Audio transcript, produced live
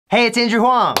Hey, it's Andrew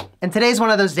Huang, and today's one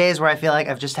of those days where I feel like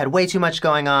I've just had way too much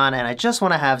going on and I just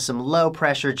want to have some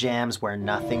low-pressure jams where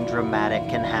nothing dramatic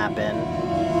can happen.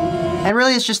 And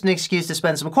really it's just an excuse to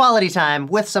spend some quality time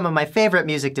with some of my favorite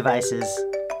music devices.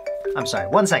 I'm sorry,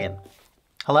 one second.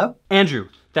 Hello? Andrew,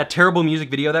 that terrible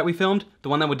music video that we filmed, the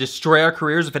one that would destroy our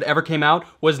careers if it ever came out,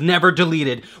 was never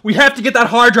deleted. We have to get that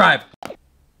hard drive!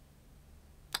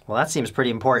 Well, that seems pretty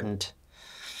important.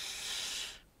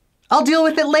 I'll deal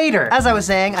with it later. As I was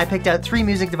saying, I picked out 3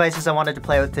 music devices I wanted to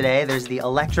play with today. There's the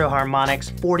Electro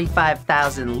Harmonix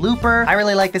 45,000 looper. I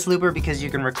really like this looper because you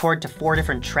can record to 4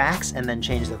 different tracks and then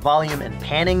change the volume and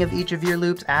panning of each of your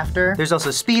loops after. There's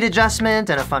also speed adjustment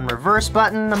and a fun reverse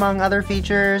button, among other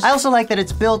features. I also like that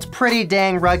it's built pretty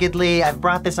dang ruggedly. I've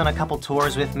brought this on a couple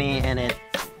tours with me and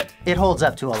it holds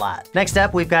up to a lot. Next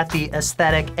up, we've got the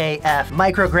Aesthetic AF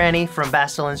Micro Granny from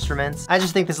Bastel Instruments. I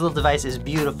just think this little device is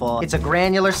beautiful. It's a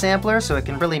granular sampler, so it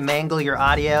can really mangle your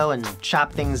audio and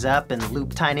chop things up and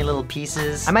loop tiny little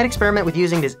pieces. I might experiment with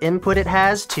using this input it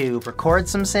has to record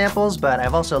some samples, but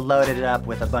I've also loaded it up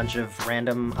with a bunch of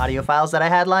random audio files that I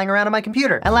had lying around on my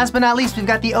computer. And last but not least, we've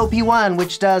got the OP1,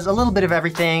 which does a little bit of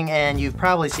everything, and you've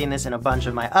probably seen this in a bunch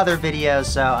of my other videos,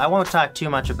 so I won't talk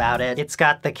too much about it. It's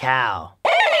got the cow.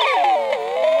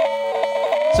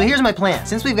 So here's my plan.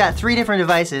 Since we've got 3 different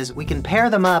devices, we can pair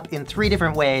them up in 3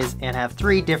 different ways and have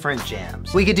 3 different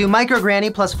jams. We could do Micro Granny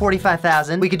plus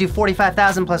 45,000, we could do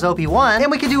 45,000 plus OP1, and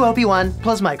we could do OP1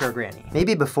 plus Micro Granny.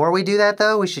 Maybe before we do that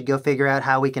though, we should go figure out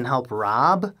how we can help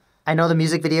Rob. I know the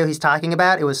music video he's talking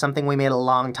about, it was something we made a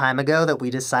long time ago that we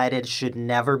decided should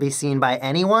never be seen by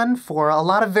anyone for a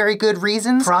lot of very good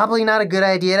reasons. Probably not a good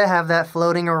idea to have that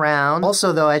floating around.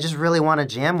 Also though, I just really want to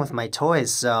jam with my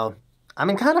toys, so I'm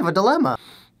in kind of a dilemma.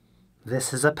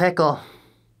 This is a pickle.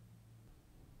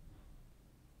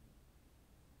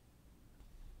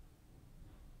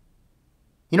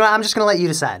 You know what, I'm just gonna let you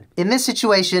decide. In this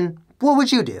situation, what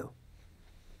would you do?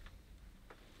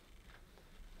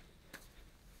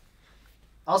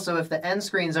 Also, if the end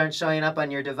screens aren't showing up on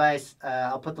your device,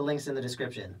 I'll put the links in the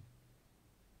description.